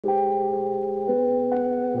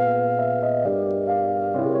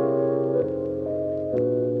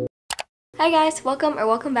Hi guys,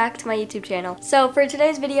 welcome back to my YouTube channel. So for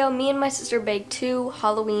today's video, me and my sister baked 2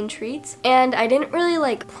 Halloween treats, and I didn't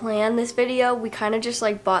really plan this video. We kind of just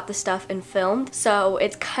bought the stuff and filmed, so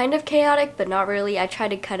it's kind of chaotic, but not really. I tried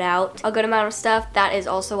to cut out a good amount of stuff. That is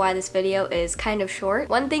also why this video is kind of short.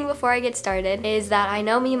 One thing before I get started is that I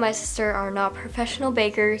know me and my sister are not professional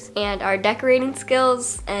bakers, and our decorating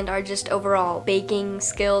skills and our just overall baking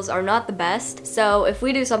skills are not the best. So if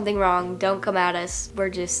we do something wrong, don't come at us. We're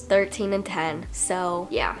just 13 and 10. So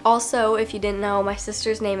yeah. Also, if you didn't know, my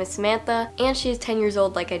sister's name is Samantha and she's 10 years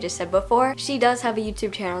old like I just said before. She does have a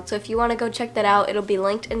YouTube channel, so if you want to go check that out, it'll be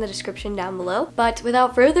linked in the description down below. But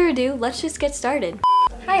without further ado, let's just get started.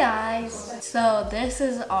 Hi guys! So this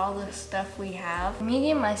is all the stuff we have.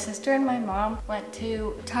 Me and my sister and my mom went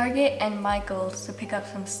to Target and Michael's to pick up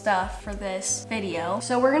some stuff for this video.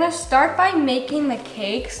 So we're gonna start by making the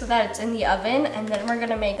cake so that it's in the oven, and then we're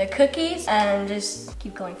gonna make the cookies and just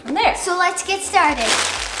keep going from there. So let's get started.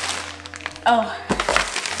 Oh.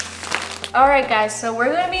 Alright guys, so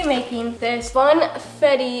we're going to be making this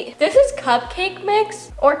funfetti. This is cupcake mix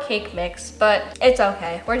or cake mix, but it's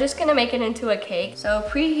okay. We're just going to make it into a cake. So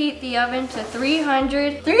preheat the oven to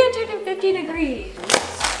 350 degrees.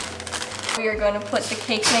 We are going to put the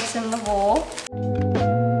cake mix in the bowl.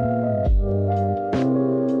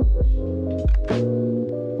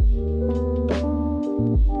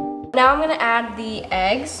 Now I'm going to add the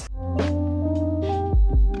eggs.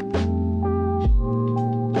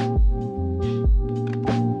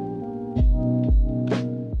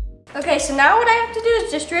 Okay, so now what I have to do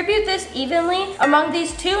is distribute this evenly among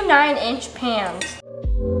these 2 9-inch pans.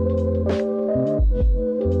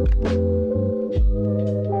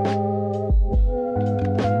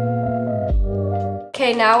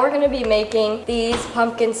 Okay, now we're gonna be making these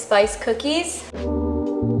pumpkin spice cookies.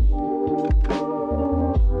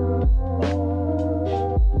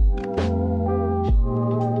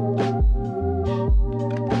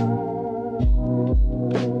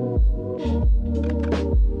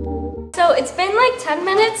 So it's been like 10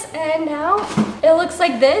 minutes and now it looks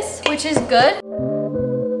like this, which is good.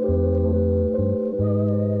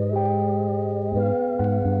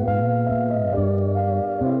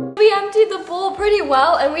 We emptied the bowl pretty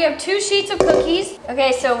well and we have 2 sheets of cookies.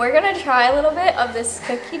 Okay, so we're gonna try a little bit of this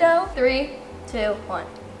cookie dough. 3, 2, 1.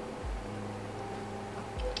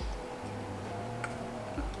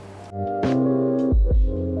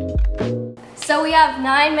 So we have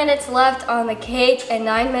 9 minutes left on the cake and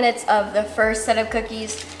 9 minutes of the first set of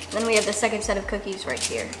cookies. Then we have the second set of cookies right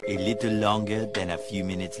here. A little longer than a few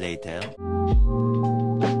minutes later.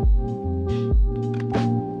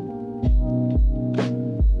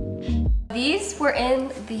 These were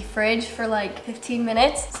in the fridge for like 15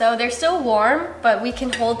 minutes, so they're still warm, but we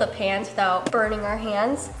can hold the pans without burning our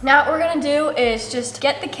hands. Now what we're gonna do is just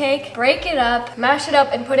get the cake, break it up, mash it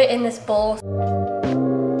up, and put it in this bowl.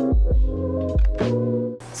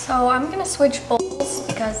 So I'm gonna switch bowls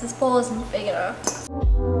because this bowl isn't big enough.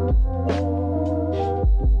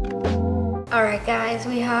 Alright guys,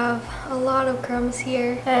 we have a lot of crumbs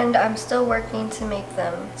here and I'm still working to make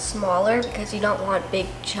them smaller because you don't want big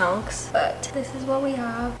chunks, but this is what we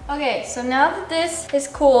have. Okay, so now that this is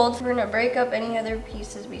cooled, we're gonna break up any other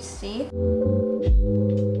pieces we see.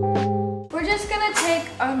 We're just gonna take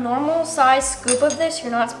a normal size scoop of this.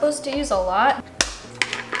 You're not supposed to use a lot.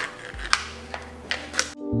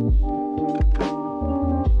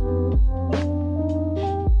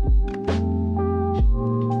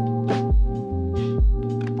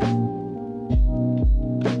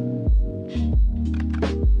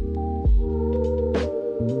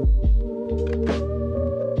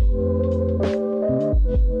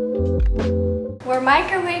 We're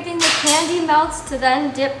microwaving the candy melts to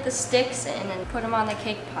then dip the sticks in and put them on the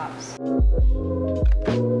cake pops.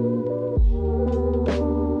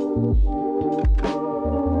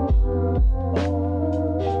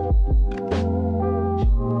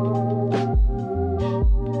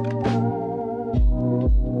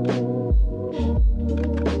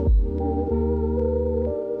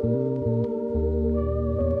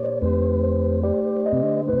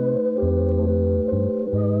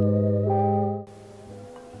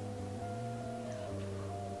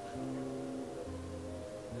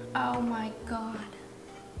 Oh my god,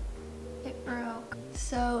 it broke.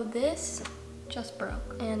 So this just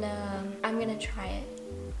broke and I'm gonna try it.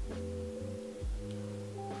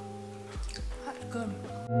 That's good.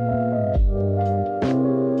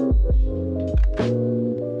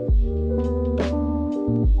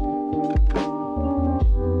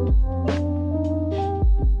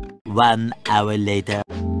 One hour later.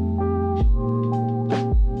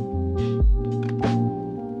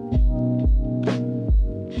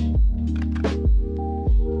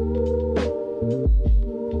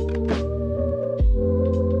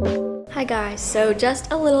 so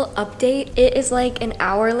just a little update. It is like an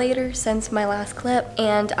hour later since my last clip,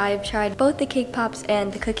 and I've tried both the cake pops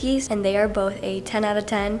and the cookies, and they are both a 10 out of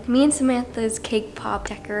 10. Me and Samantha's cake pop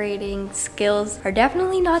decorating skills are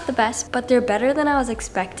definitely not the best, but they're better than I was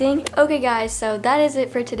expecting. Okay guys, so that is it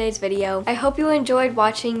for today's video. I hope you enjoyed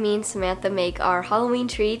watching me and Samantha make our Halloween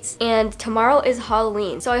treats, and tomorrow is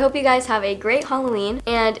Halloween. So I hope you guys have a great Halloween,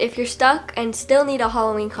 and if you're stuck and still need a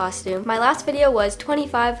Halloween costume, my last video was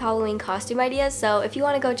 25 Halloween costume ideas, so if you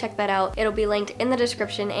want to go check that out, it'll be linked in the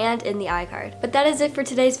description and in the iCard. But that is it for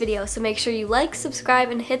today's video, so make sure you like,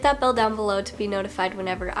 subscribe, and hit that bell down below to be notified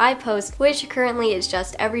whenever I post, which currently is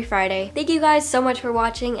just every Friday. Thank you guys so much for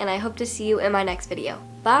watching, and I hope to see you in my next video.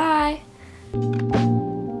 Bye!